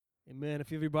Amen.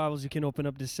 If you have your Bibles, you can open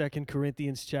up to 2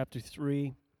 Corinthians chapter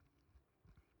 3.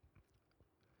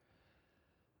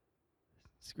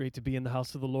 It's great to be in the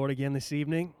house of the Lord again this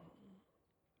evening.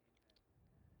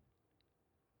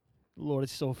 The Lord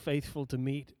is so faithful to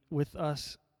meet with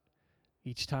us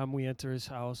each time we enter His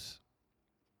house.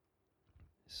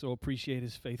 So appreciate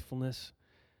His faithfulness.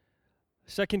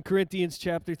 2 Corinthians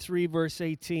chapter 3, verse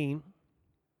 18.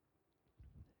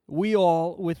 We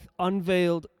all, with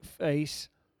unveiled face,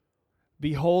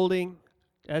 beholding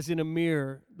as in a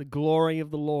mirror the glory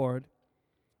of the Lord,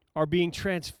 are being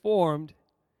transformed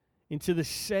into the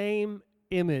same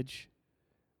image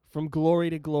from glory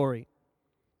to glory,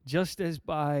 just as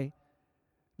by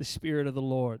the Spirit of the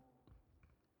Lord.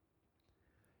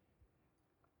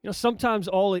 You know, sometimes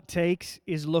all it takes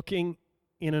is looking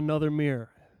in another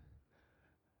mirror.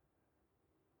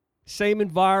 Same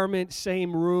environment,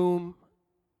 same room,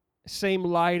 same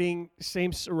lighting,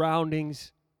 same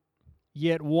surroundings,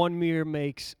 yet one mirror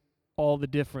makes all the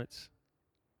difference.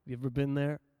 Have you ever been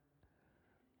there?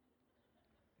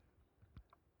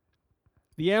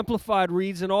 The Amplified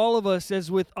reads, "And all of us as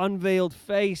with unveiled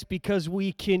face, because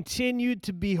we continued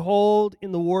to behold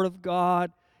in the Word of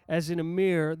God as in a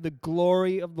mirror the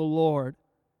glory of the Lord,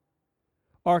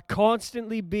 are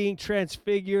constantly being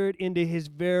transfigured into His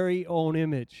very own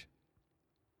image,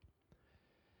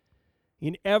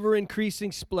 in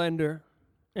ever-increasing splendor,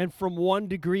 and from one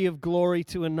degree of glory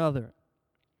to another.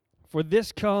 For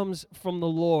this comes from the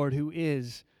Lord, who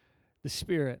is the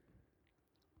Spirit."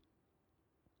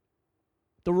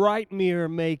 The right mirror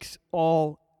makes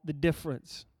all the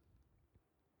difference.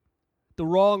 The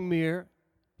wrong mirror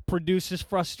produces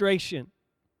frustration,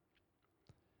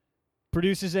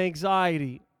 produces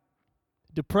anxiety,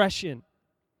 depression,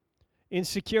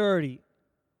 insecurity,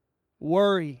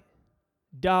 worry,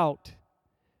 doubt,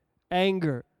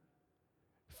 anger,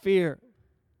 fear.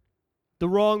 The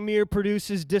wrong mirror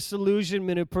produces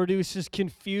disillusionment. It produces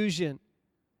confusion,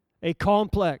 a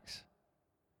complex.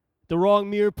 The wrong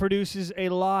mirror produces a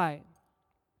lie.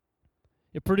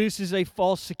 It produces a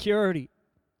false security.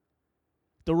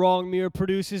 The wrong mirror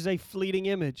produces a fleeting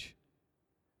image.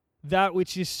 That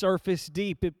which is surface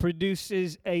deep, it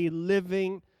produces a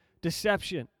living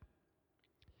deception.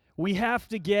 We have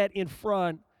to get in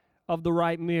front of the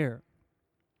right mirror.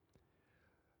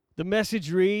 The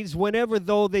Message reads, "Whenever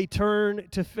though they turn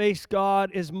to face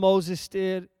God as Moses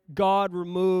did, God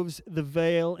removes the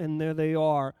veil, and there they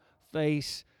are,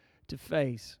 face to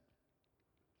face.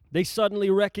 They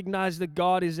suddenly recognize that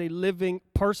God is a living,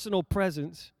 personal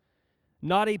presence,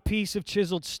 not a piece of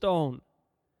chiseled stone.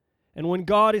 And when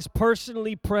God is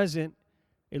personally present,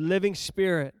 a living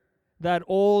spirit, that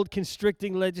old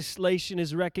constricting legislation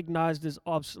is recognized as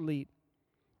obsolete.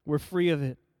 We're free of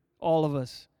it, all of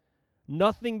us.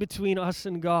 Nothing between us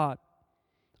and God.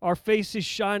 Our face is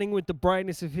shining with the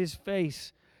brightness of His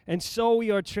face, and so we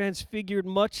are transfigured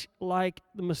much like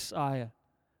the Messiah."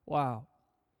 Wow.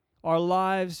 Our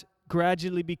lives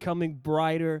gradually becoming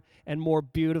brighter and more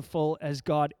beautiful as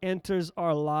God enters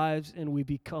our lives and we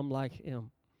become like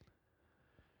Him.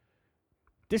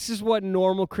 This is what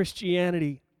normal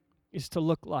Christianity is to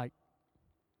look like.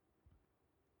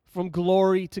 From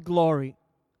glory to glory.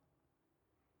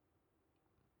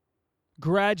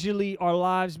 Gradually, our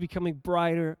lives becoming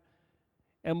brighter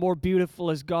and more beautiful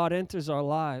as God enters our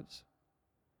lives.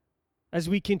 As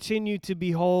we continue to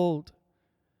behold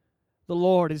the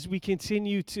Lord, as we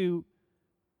continue to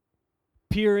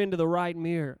peer into the right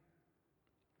mirror,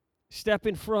 step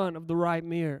in front of the right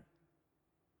mirror,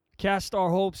 cast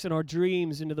our hopes and our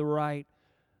dreams into the right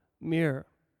mirror.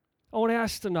 I want to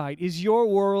ask tonight, is your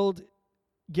world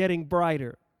getting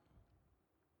brighter?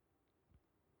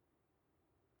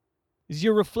 Is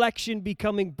your reflection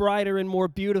becoming brighter and more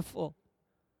beautiful?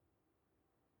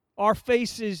 Our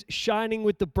faces shining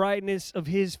with the brightness of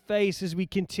His face as we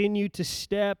continue to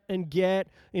step and get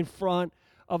in front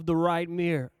of the right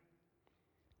mirror.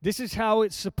 This is how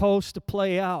it's supposed to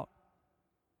play out.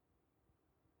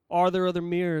 Are there other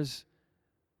mirrors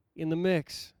in the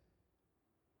mix?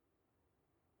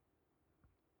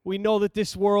 We know that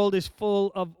this world is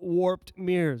full of warped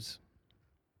mirrors,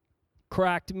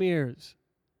 cracked mirrors,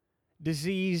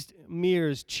 diseased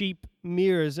mirrors, cheap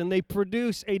mirrors, and they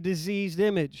produce a diseased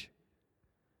image.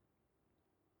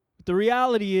 But the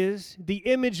reality is, the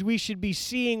image we should be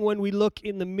seeing when we look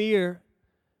in the mirror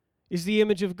is the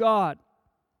image of God.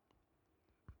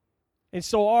 And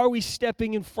so are we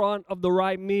stepping in front of the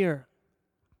right mirror?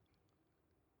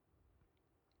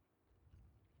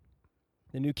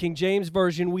 The New King James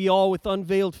Version, "We all with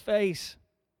unveiled face,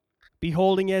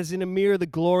 beholding as in a mirror the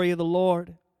glory of the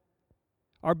Lord,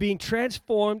 are being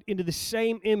transformed into the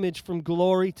same image from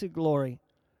glory to glory,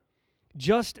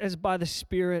 just as by the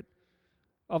Spirit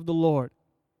of the Lord.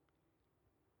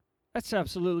 That's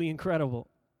absolutely incredible.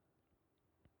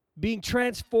 Being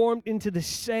transformed into the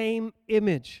same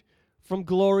image from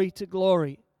glory to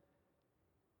glory.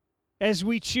 As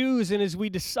we choose and as we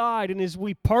decide and as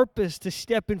we purpose to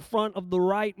step in front of the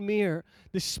right mirror,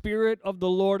 the Spirit of the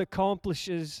Lord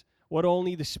accomplishes what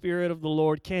only the Spirit of the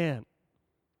Lord can.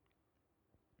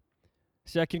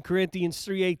 2 Corinthians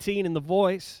 3:18 in the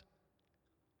Voice.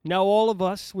 Now all of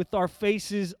us with our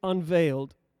faces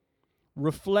unveiled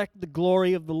reflect the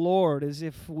glory of the Lord as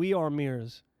if we are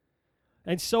mirrors.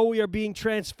 And so we are being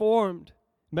transformed,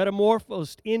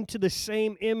 metamorphosed into the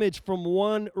same image from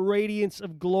one radiance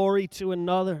of glory to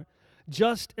another,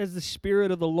 just as the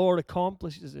Spirit of the Lord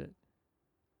accomplishes it.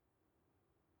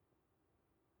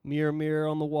 Mirror, mirror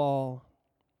on the wall,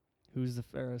 who's the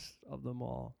fairest of them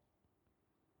all?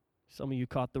 Some of you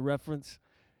caught the reference.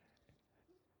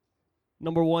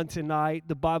 Number one tonight,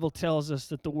 the Bible tells us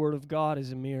that the Word of God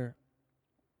is a mirror.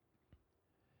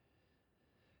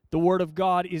 The Word of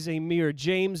God is a mirror.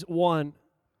 James 1,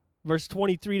 verse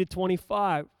 23 to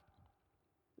 25.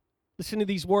 Listen to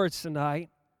these words tonight.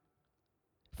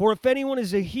 For if anyone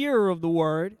is a hearer of the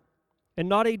Word and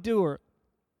not a doer,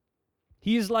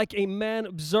 he is like a man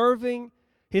observing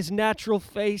his natural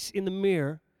face in the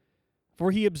mirror.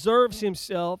 For he observes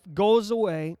himself, goes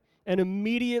away, and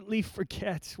immediately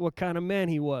forgets what kind of man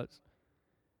he was.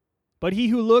 But he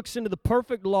who looks into the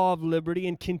perfect law of liberty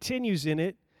and continues in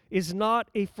it is not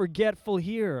a forgetful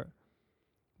hearer,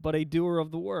 but a doer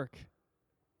of the work.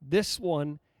 This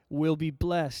one will be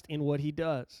blessed in what he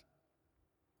does.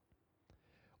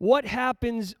 What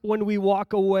happens when we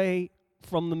walk away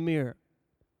from the mirror?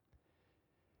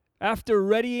 After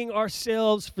readying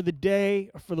ourselves for the day,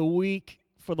 or for the week,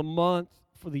 for the month,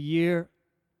 for the year,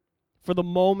 for the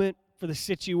moment, for the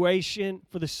situation,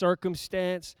 for the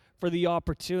circumstance, for the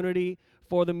opportunity,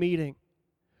 for the meeting.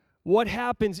 What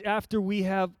happens after we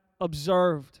have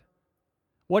observed?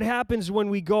 What happens when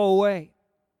we go away?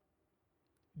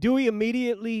 Do we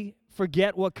immediately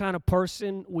forget what kind of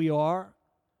person we are?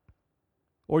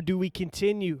 Or do we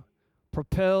continue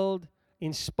propelled,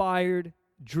 inspired,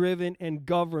 driven, and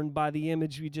governed by the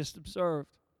image we just observed?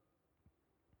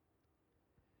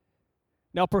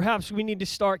 Now, perhaps we need to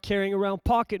start carrying around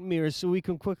pocket mirrors so we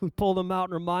can quickly pull them out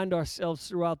and remind ourselves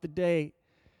throughout the day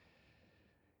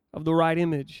of the right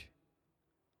image.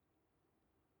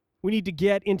 We need to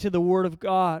get into the Word of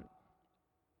God.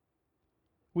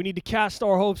 We need to cast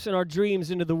our hopes and our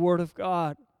dreams into the Word of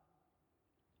God.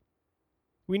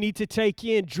 We need to take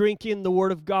in, drink in the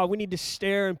Word of God. We need to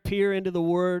stare and peer into the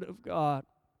Word of God.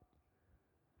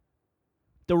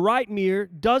 The right mirror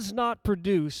does not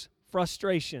produce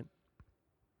frustration,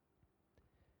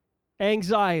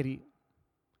 anxiety,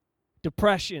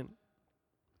 depression,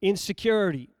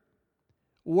 insecurity,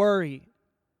 worry,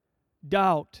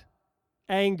 doubt,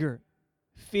 anger,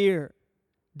 fear,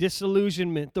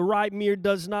 disillusionment. The right mirror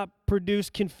does not produce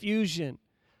confusion,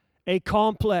 a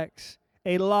complex,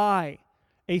 a lie,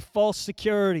 a false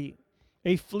security,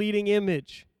 a fleeting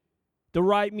image. The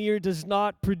right mirror does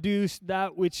not produce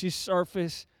that which is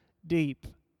surface deep.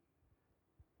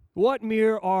 What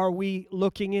mirror are we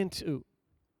looking into?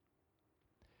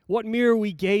 What mirror are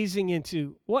we gazing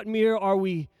into? What mirror are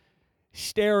we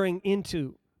staring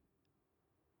into?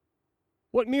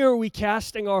 What mirror are we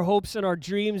casting our hopes and our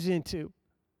dreams into?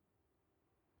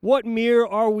 What mirror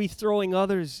are we throwing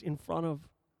others in front of?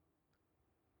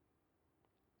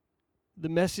 The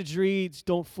message reads,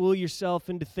 don't fool yourself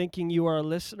into thinking you are a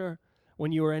listener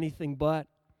when you are anything but,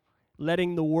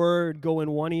 letting the word go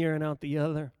in one ear and out the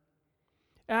other.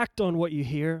 Act on what you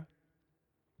hear.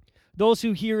 Those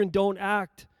who hear and don't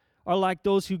act are like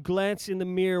those who glance in the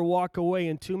mirror, walk away,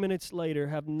 and 2 minutes later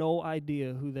have no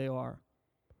idea who they are,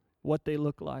 what they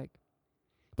look like.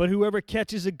 But whoever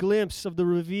catches a glimpse of the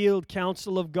revealed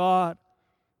counsel of God,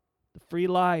 the free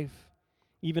life,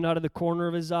 even out of the corner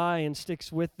of his eye, and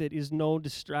sticks with it, is no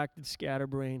distracted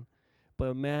scatterbrain, but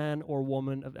a man or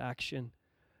woman of action.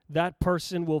 That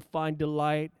person will find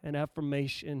delight and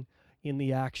affirmation in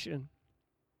the action.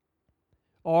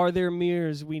 Are there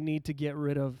mirrors we need to get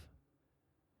rid of?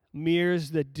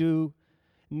 Mirrors that do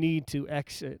need to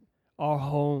exit our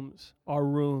homes, our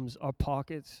rooms, our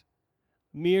pockets.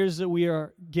 Mirrors that we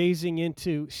are gazing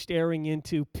into, staring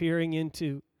into, peering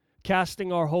into,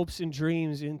 casting our hopes and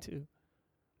dreams into,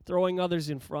 throwing others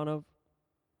in front of.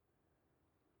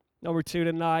 Number 2,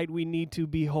 tonight, we need to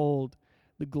behold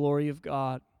the glory of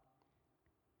God.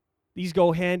 These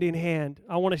go hand in hand.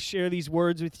 I want to share these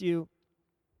words with you.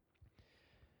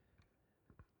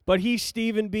 But he,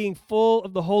 Stephen, being full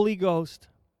of the Holy Ghost,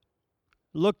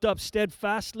 looked up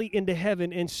steadfastly into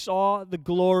heaven and saw the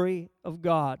glory of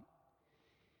God,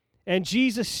 and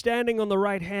Jesus standing on the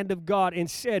right hand of God,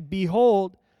 and said,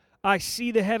 Behold, I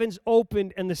see the heavens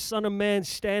opened and the Son of Man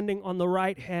standing on the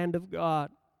right hand of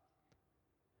God.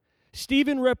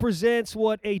 Stephen represents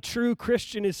what a true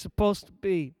Christian is supposed to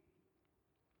be.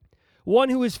 One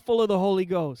who is full of the Holy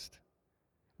Ghost,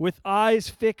 with eyes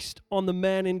fixed on the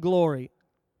man in glory.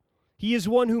 He is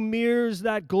one who mirrors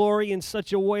that glory in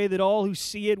such a way that all who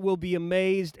see it will be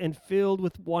amazed and filled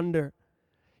with wonder.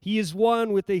 He is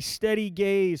one with a steady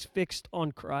gaze fixed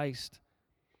on Christ,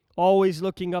 always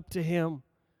looking up to Him,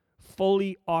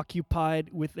 fully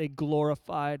occupied with a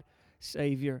glorified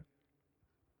Savior.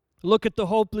 Look at the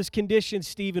hopeless condition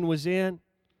Stephen was in,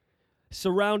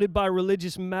 surrounded by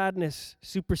religious madness,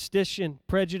 superstition,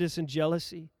 prejudice, and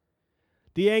jealousy.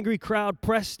 The angry crowd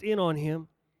pressed in on him,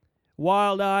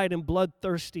 wild-eyed and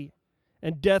bloodthirsty,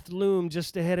 and death loomed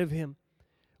just ahead of him.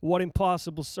 What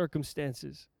impossible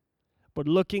circumstances! But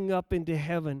looking up into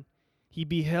heaven, he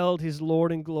beheld his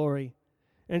Lord in glory,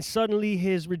 and suddenly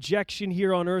his rejection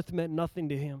here on earth meant nothing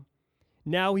to him.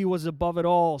 Now he was above it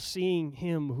all, seeing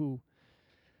Him who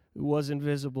was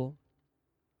invisible.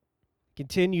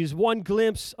 Continues, one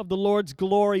glimpse of the Lord's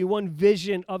glory, one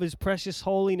vision of His precious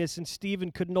holiness, and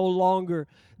Stephen could no longer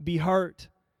be hurt.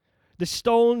 The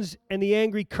stones and the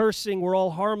angry cursing were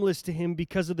all harmless to him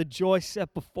because of the joy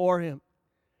set before him.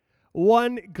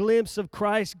 One glimpse of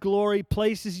Christ's glory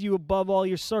places you above all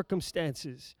your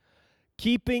circumstances.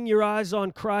 Keeping your eyes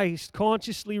on Christ,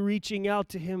 consciously reaching out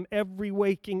to Him every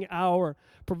waking hour,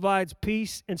 provides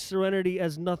peace and serenity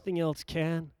as nothing else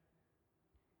can.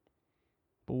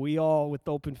 But we all, with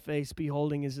open face,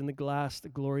 beholding as in the glass the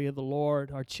glory of the Lord,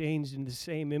 are changed in the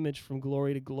same image from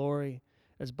glory to glory,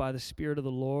 as by the Spirit of the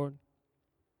Lord.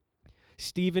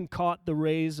 Stephen caught the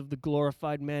rays of the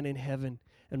glorified man in heaven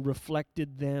and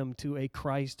reflected them to a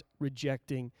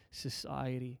Christ-rejecting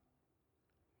society.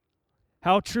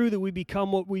 How true that we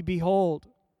become what we behold.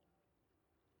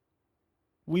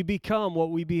 We become what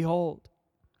we behold.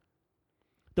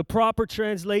 The proper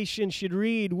translation should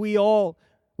read, we all,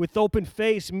 with open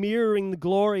face, mirroring the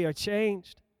glory, are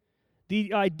changed.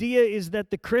 The idea is that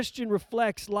the Christian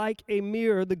reflects like a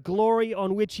mirror the glory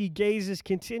on which he gazes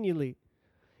continually.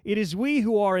 It is we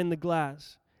who are in the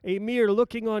glass, a mirror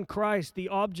looking on Christ, the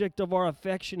object of our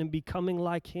affection, and becoming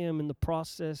like Him in the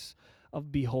process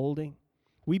of beholding.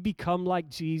 We become like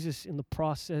Jesus in the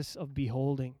process of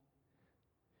beholding.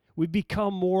 We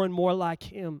become more and more like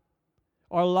Him.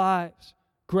 Our lives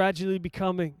gradually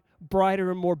becoming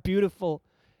brighter and more beautiful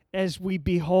as we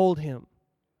behold Him,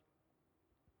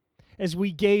 as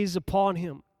we gaze upon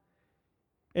Him,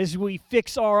 as we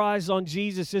fix our eyes on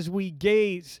Jesus, as we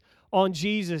gaze on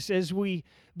Jesus, as we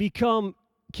become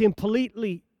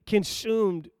completely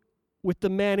consumed with the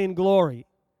man in glory,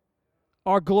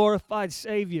 our glorified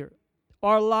Savior.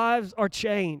 Our lives are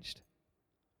changed.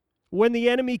 When the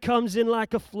enemy comes in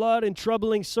like a flood and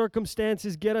troubling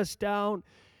circumstances get us down,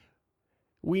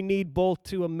 we need both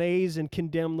to amaze and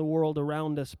condemn the world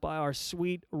around us by our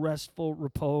sweet, restful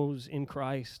repose in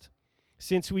Christ.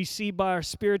 Since we see by our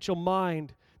spiritual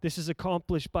mind, this is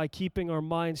accomplished by keeping our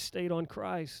minds stayed on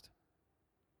Christ.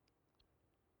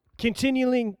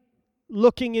 Continuing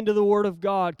looking into the Word of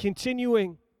God,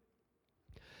 continuing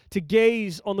to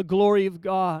gaze on the glory of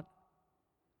God,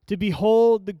 to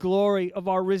behold the glory of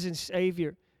our risen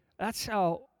Savior. That's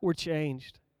how we're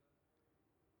changed.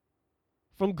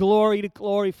 From glory to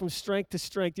glory, from strength to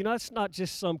strength. You know, it's not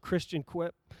just some Christian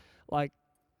quip like,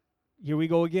 here we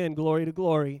go again, glory to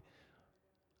glory.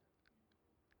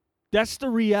 That's the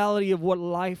reality of what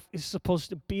life is supposed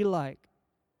to be like.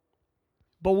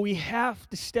 But we have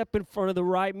to step in front of the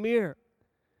right mirror.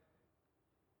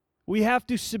 We have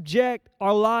to subject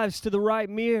our lives to the right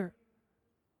mirror,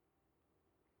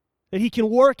 that He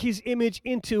can work His image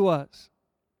into us.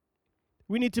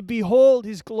 We need to behold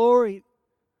His glory,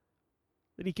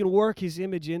 that He can work His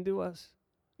image into us.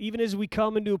 Even as we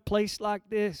come into a place like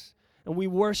this and we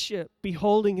worship,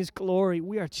 beholding His glory,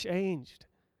 we are changed.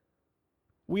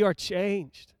 We are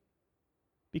changed,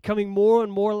 becoming more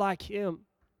and more like Him.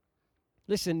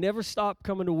 Listen, never stop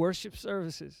coming to worship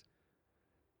services.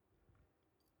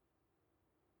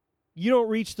 You don't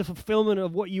reach the fulfillment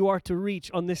of what you are to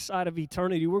reach on this side of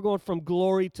eternity. We're going from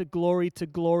glory to glory to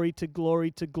glory to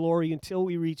glory to glory until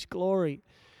we reach glory.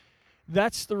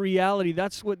 That's the reality.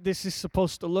 That's what this is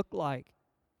supposed to look like.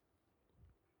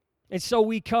 And so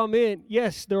we come in.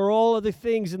 Yes, there are all other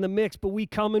things in the mix, but we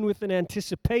come in with an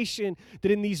anticipation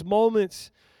that in these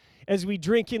moments as we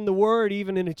drink in the Word,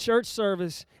 even in a church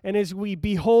service, and as we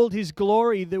behold His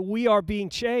glory, that we are being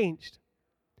changed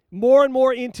more and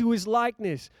more into His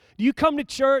likeness. Do you come to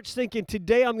church thinking,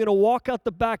 today I'm going to walk out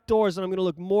the back doors and I'm going to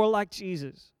look more like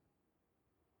Jesus?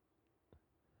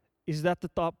 Is that the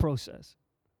thought process?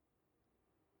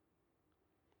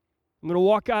 I'm going to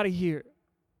walk out of here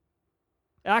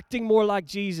acting more like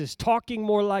Jesus, talking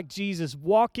more like Jesus,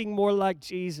 walking more like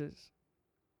Jesus.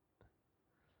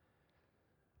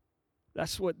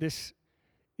 That's what this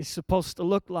is supposed to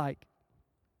look like.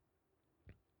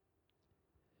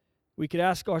 We could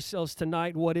ask ourselves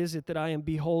tonight, what is it that I am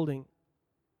beholding?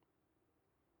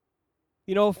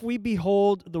 You know, if we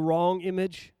behold the wrong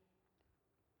image,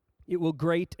 it will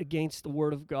grate against the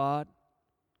Word of God,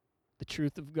 the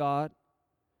truth of God,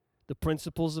 the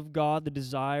principles of God, the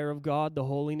desire of God, the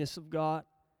holiness of God.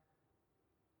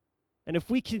 And if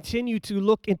we continue to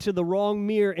look into the wrong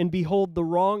mirror and behold the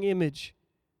wrong image,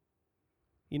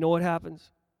 you know what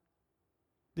happens?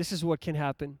 This is what can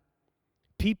happen.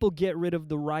 People get rid of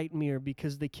the right mirror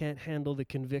because they can't handle the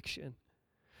conviction.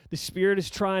 The Spirit is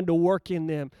trying to work in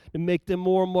them to make them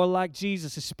more and more like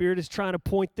Jesus. The Spirit is trying to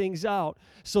point things out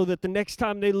so that the next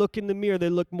time they look in the mirror, they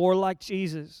look more like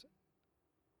Jesus.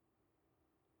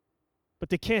 But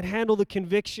they can't handle the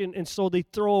conviction, and so they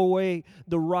throw away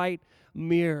the right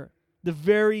mirror. The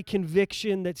very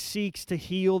conviction that seeks to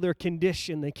heal their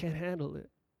condition, they can't handle it.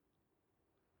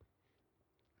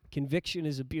 Conviction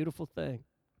is a beautiful thing.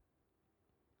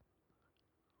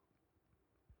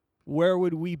 Where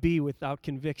would we be without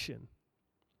conviction?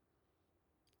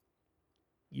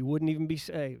 You wouldn't even be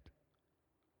saved.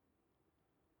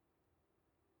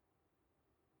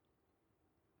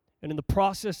 And in the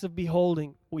process of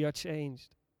beholding, we are changed.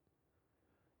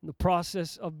 In the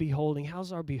process of beholding,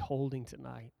 how's our beholding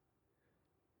tonight?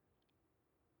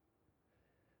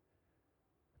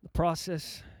 The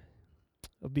process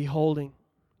of beholding.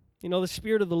 You know, the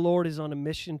Spirit of the Lord is on a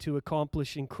mission to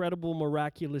accomplish incredible,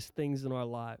 miraculous things in our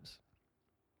lives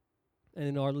and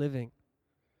in our living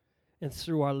and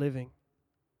through our living.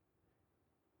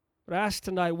 But I ask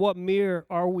tonight, what mirror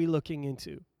are we looking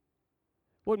into?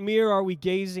 What mirror are we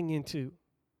gazing into?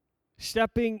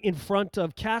 Stepping in front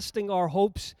of, casting our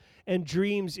hopes and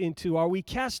dreams into. Are we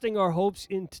casting our hopes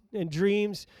and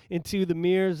dreams into the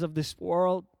mirrors of this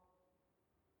world?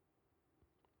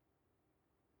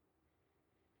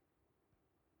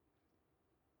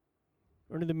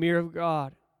 Or into the mirror of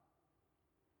God?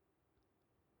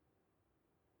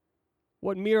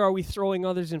 What mirror are we throwing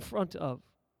others in front of?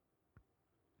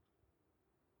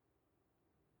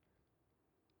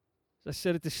 As I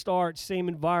said at the start, same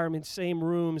environment, same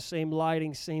room, same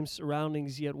lighting, same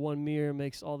surroundings, yet one mirror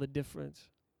makes all the difference.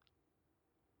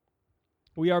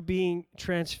 We are being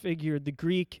transfigured. The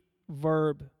Greek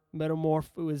verb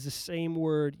metamorpho is the same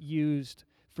word used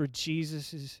for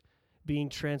Jesus' being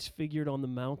transfigured on the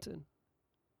mountain.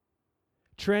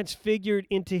 Transfigured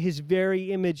into His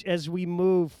very image as we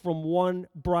move from one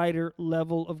brighter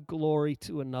level of glory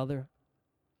to another.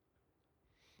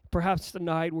 Perhaps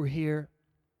tonight we're here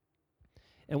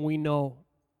and we know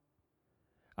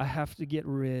I have to get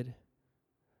rid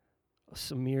of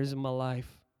some mirrors in my life,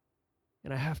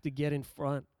 and I have to get in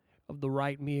front of the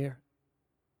right mirror.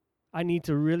 I need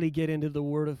to really get into the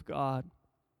Word of God.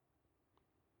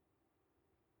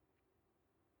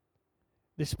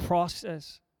 This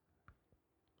process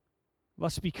of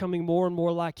us becoming more and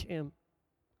more like Him.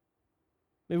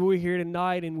 Maybe we're here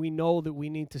tonight and we know that we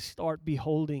need to start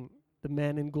beholding the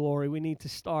man in glory. We need to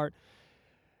start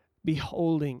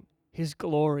beholding His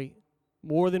glory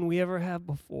more than we ever have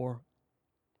before.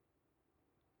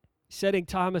 Setting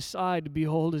time aside to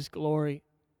behold His glory,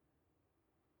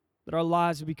 that our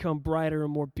lives become brighter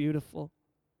and more beautiful.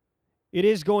 It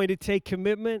is going to take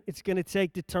commitment. It's going to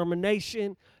take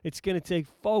determination. It's going to take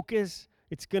focus.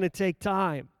 It's going to take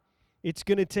time. It's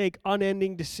going to take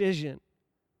unending decision.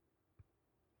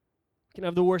 We can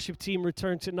have the worship team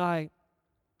return tonight.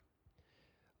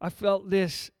 I felt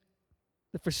this,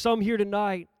 that for some here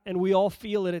tonight, and we all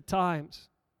feel it at times,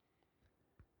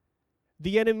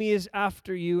 the enemy is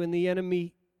after you and the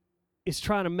enemy is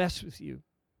trying to mess with you.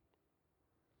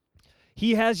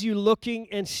 He has you looking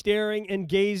and staring and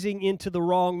gazing into the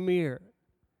wrong mirror.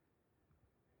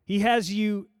 He has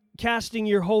you casting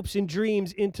your hopes and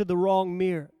dreams into the wrong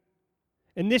mirror.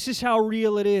 And this is how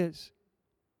real it is.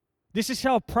 This is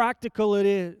how practical it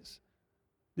is.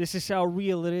 This is how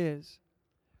real it is.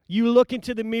 You look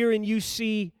into the mirror and you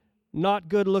see not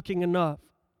good looking enough.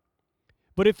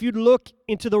 But if you'd look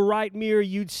into the right mirror,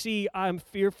 you'd see I'm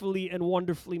fearfully and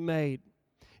wonderfully made.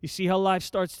 You see how life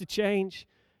starts to change?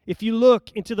 If you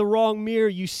look into the wrong mirror,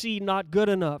 you see not good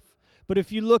enough. But if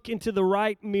you look into the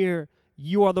right mirror,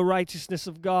 you are the righteousness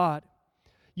of God.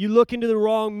 You look into the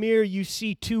wrong mirror, you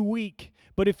see too weak.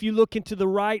 But if you look into the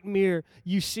right mirror,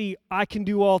 you see, I can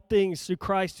do all things through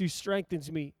Christ who strengthens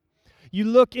me. You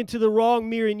look into the wrong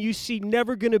mirror and you see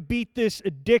never going to beat this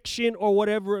addiction or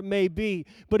whatever it may be.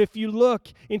 But if you look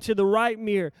into the right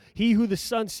mirror, he who the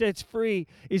Son sets free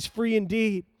is free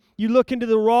indeed. You look into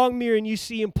the wrong mirror and you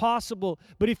see impossible.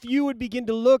 But if you would begin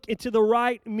to look into the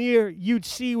right mirror, you'd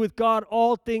see with God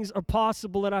all things are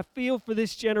possible. And I feel for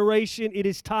this generation, it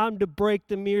is time to break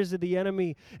the mirrors of the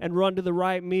enemy and run to the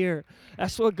right mirror.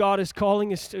 That's what God is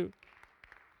calling us to.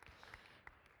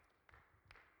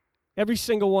 Every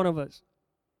single one of us.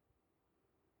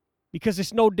 Because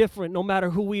it's no different no matter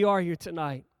who we are here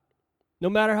tonight. No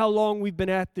matter how long we've been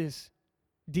at this,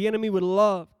 the enemy would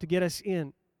love to get us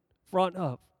in front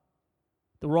of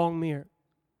the wrong mirror.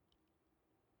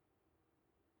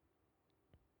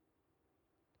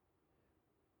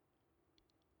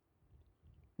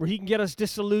 Where he can get us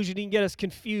disillusioned, he can get us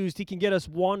confused, he can get us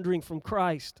wandering from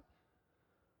Christ.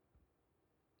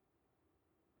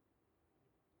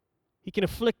 He can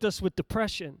afflict us with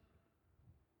depression.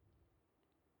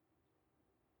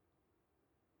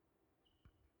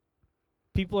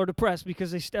 People are depressed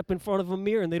because they step in front of a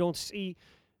mirror and they don't see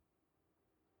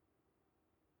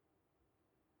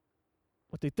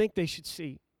what they think they should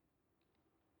see.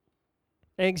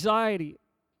 Anxiety,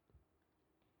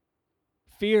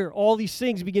 fear, all these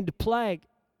things begin to plague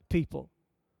people,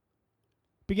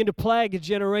 begin to plague a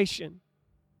generation,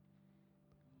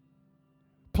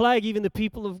 plague even the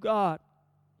people of God.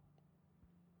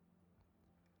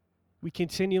 We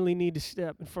continually need to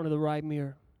step in front of the right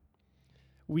mirror.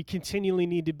 We continually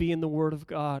need to be in the Word of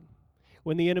God.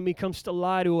 When the enemy comes to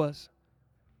lie to us,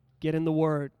 get in the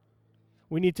Word.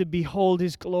 We need to behold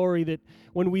His glory, that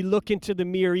when we look into the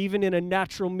mirror, even in a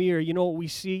natural mirror, you know what we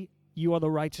see? You are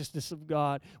the righteousness of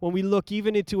God. When we look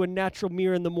even into a natural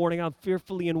mirror in the morning, I'm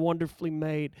fearfully and wonderfully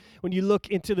made. When you look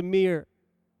into the mirror,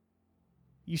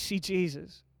 you see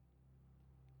Jesus.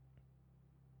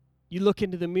 You look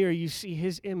into the mirror, you see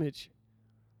His image.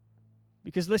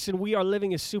 Because listen, we are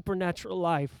living a supernatural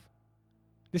life.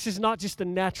 This is not just a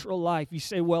natural life. You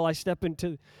say, well, I step in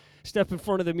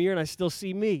front of the mirror and I still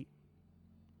see me.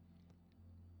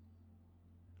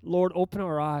 Lord, open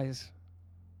our eyes.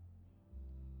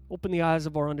 Open the eyes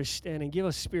of our understanding. Give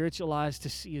us spiritual eyes to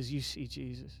see as you see,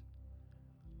 Jesus.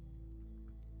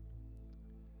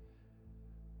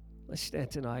 Let's stand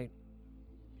tonight.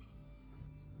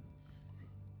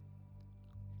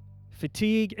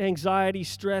 Fatigue, anxiety,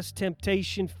 stress,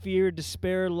 temptation, fear,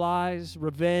 despair, lies,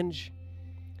 revenge.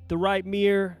 The right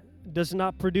mirror does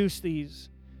not produce these.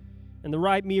 And the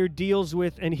right mirror deals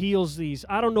with and heals these.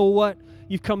 I don't know what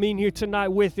you've come in here tonight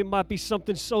with. It might be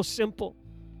something so simple.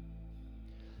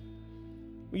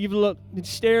 You've been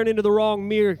staring into the wrong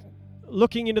mirror,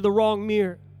 looking into the wrong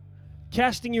mirror,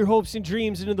 casting your hopes and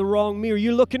dreams into the wrong mirror.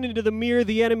 You're looking into the mirror of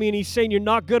the enemy and he's saying you're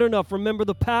not good enough. Remember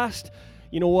the past?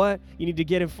 You know what? You need to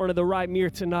get in front of the right mirror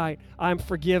tonight. I'm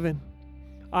forgiven.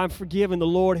 I'm forgiven. The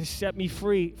Lord has set me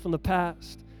free from the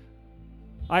past.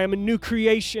 I am a new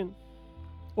creation.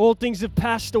 Old things have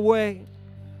passed away.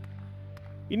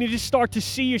 You need to start to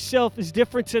see yourself as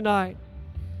different tonight.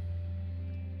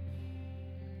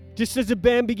 Just as the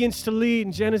band begins to lead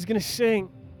and Jenna's going to sing,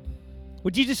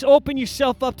 would you just open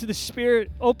yourself up to the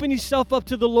Spirit? Open yourself up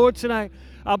to the Lord tonight.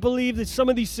 I believe that some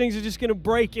of these things are just going to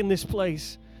break in this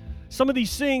place. Some of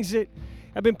these things that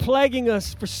have been plaguing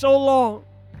us for so long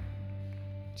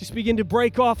just begin to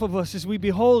break off of us as we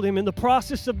behold Him. In the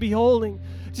process of beholding,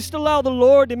 just allow the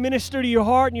Lord to minister to your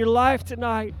heart and your life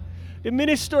tonight, to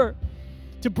minister,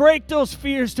 to break those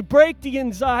fears, to break the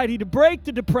anxiety, to break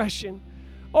the depression,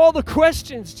 all the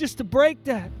questions, just to break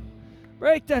that.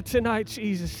 Break that tonight,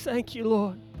 Jesus. Thank you,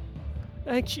 Lord.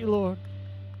 Thank you, Lord.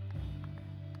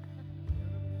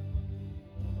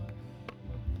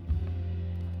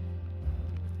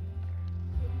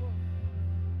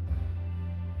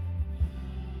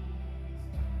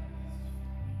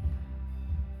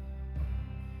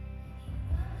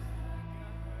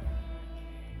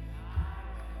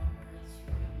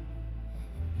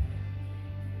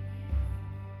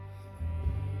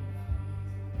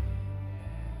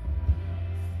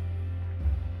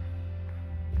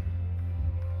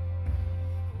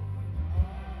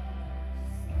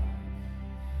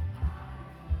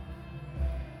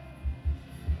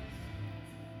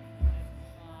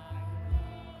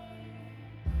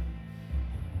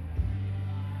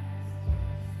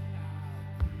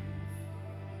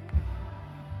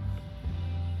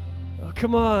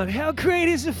 Come on. How great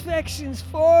His affections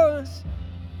for us.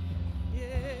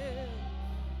 Yeah.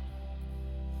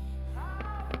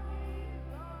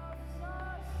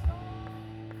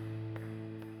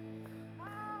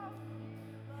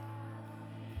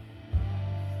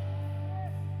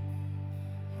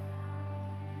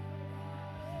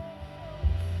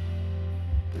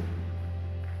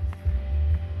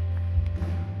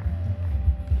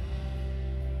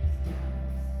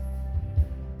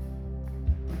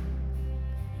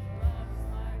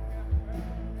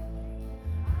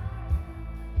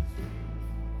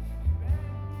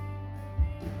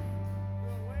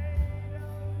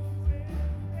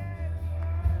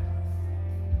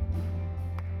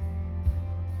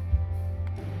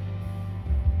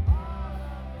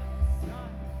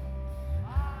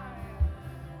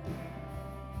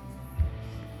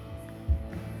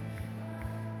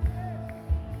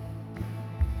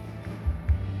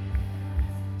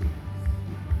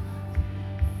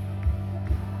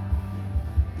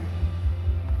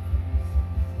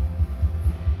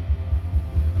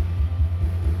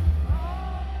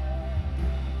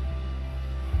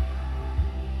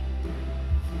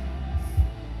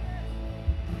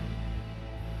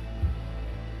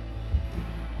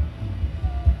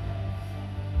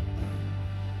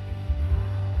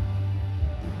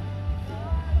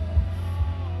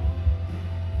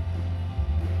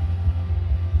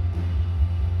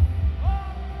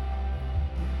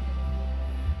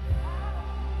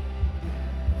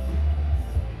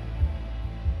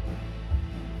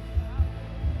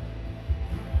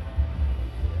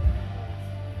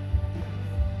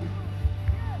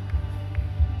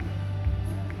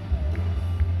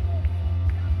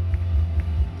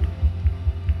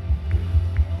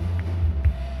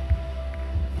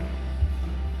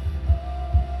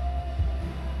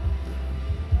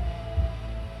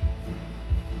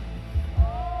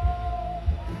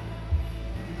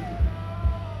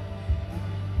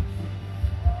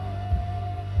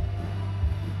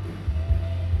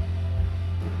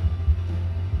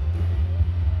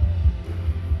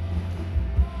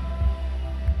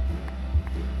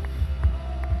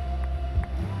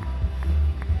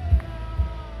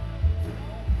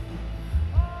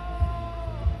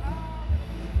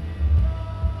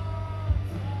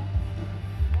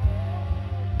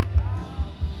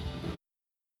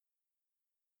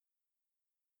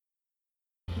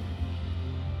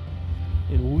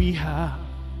 And we have.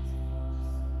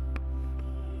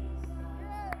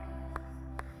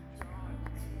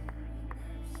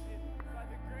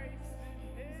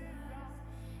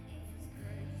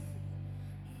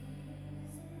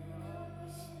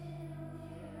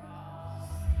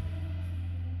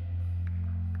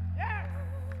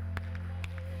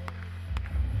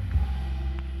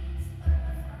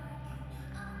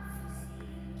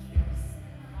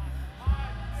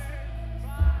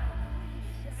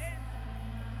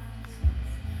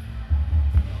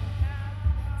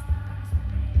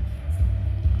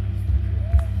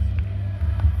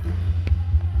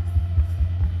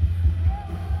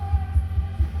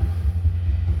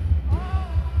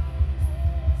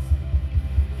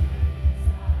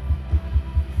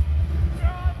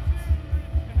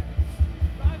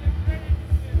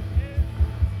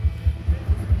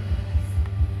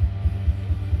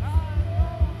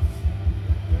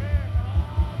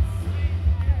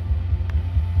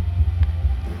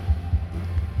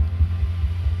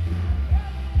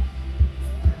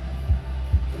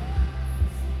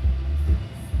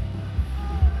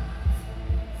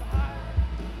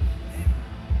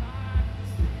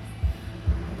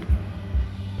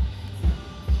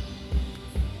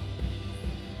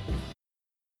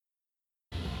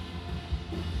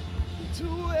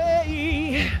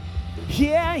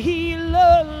 Yeah, he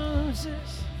loves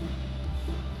us.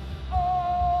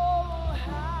 Oh,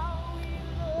 how he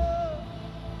loves.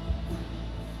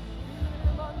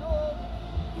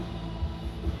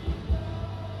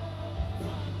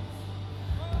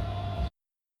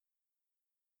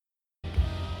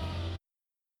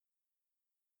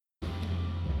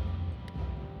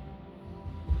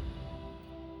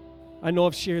 I know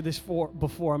I've shared this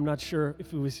before. I'm not sure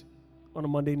if it was on a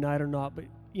Monday night or not, but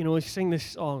you know, I sing this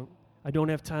song. I don't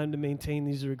have time to maintain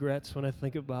these regrets when I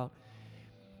think about.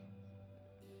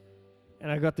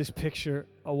 And I got this picture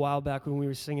a while back when we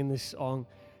were singing this song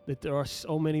that there are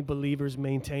so many believers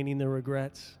maintaining their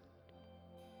regrets.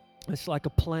 It's like a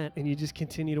plant, and you just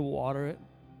continue to water it.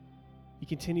 You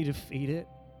continue to feed it.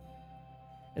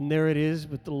 And there it is,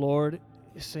 but the Lord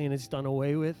is saying it's done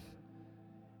away with.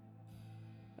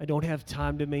 I don't have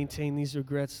time to maintain these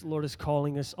regrets. The Lord is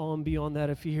calling us on beyond that.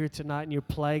 If you're here tonight and you're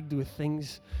plagued with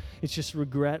things, it's just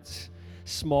regrets,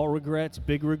 small regrets,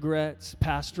 big regrets,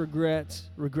 past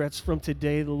regrets, regrets from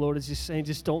today. The Lord is just saying,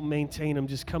 just don't maintain them.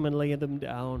 Just come and lay them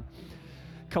down.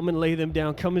 Come and lay them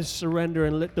down. Come and surrender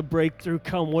and let the breakthrough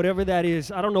come. Whatever that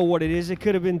is, I don't know what it is. It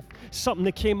could have been something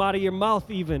that came out of your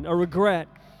mouth even, a regret.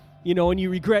 You know, and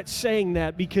you regret saying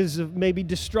that because of maybe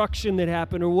destruction that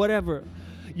happened or whatever.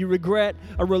 You regret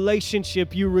a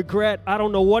relationship. You regret, I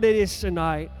don't know what it is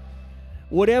tonight.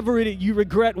 Whatever it is, you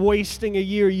regret wasting a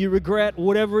year. You regret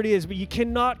whatever it is, but you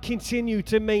cannot continue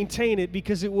to maintain it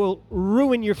because it will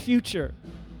ruin your future.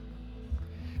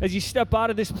 As you step out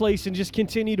of this place and just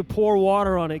continue to pour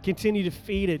water on it, continue to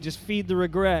feed it, just feed the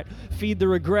regret,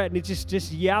 and it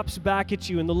just yaps back at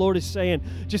you. And the Lord is saying,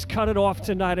 just cut it off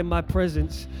tonight in my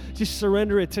presence. Just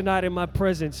surrender it tonight in my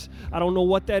presence. I don't know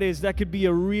what that is. That could be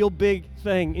a real big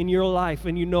thing in your life,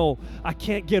 and you know, I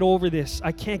can't get over this.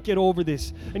 I can't get over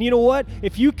this. And you know what?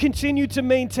 If you continue to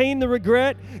maintain the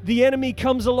regret, the enemy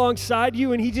comes alongside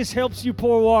you and he just helps you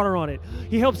pour water on it.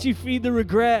 He helps you feed the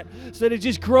regret so that it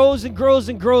just grows and grows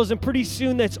and grows, and pretty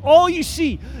soon that's all you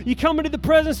see. You come into the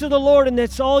presence of the Lord and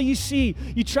that's all you see.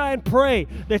 You try and pray,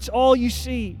 that's all you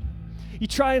see. You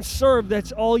try and serve,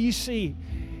 that's all you see.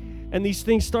 And these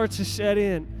things start to set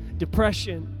in.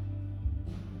 Depression.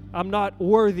 I'm not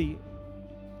worthy.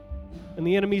 And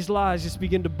the enemy's lies just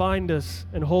begin to bind us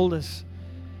and hold us.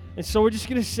 And so we're just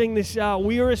going to sing this out.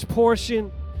 We are his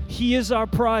portion. He is our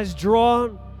prize,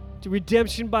 drawn to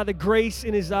redemption by the grace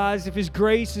in his eyes. If his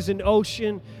grace is an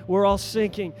ocean, we're all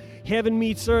sinking. Heaven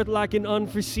meets earth like an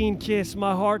unforeseen kiss.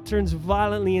 My heart turns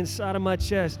violently inside of my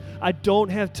chest. I don't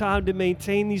have time to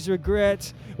maintain these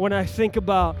regrets. When I think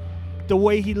about the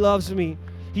way he loves me,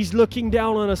 he's looking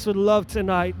down on us with love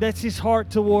tonight. That's his heart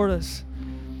toward us.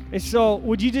 And so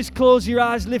would you just close your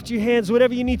eyes, lift your hands,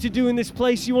 whatever you need to do in this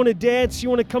place. You want to dance, you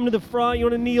want to come to the front, you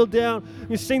want to kneel down.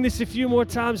 We'll sing this a few more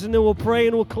times and then we'll pray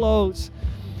and we'll close.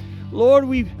 Lord,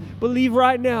 we believe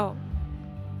right now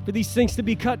for these things to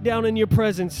be cut down in your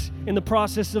presence in the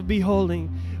process of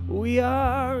beholding. We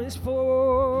are his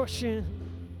portion.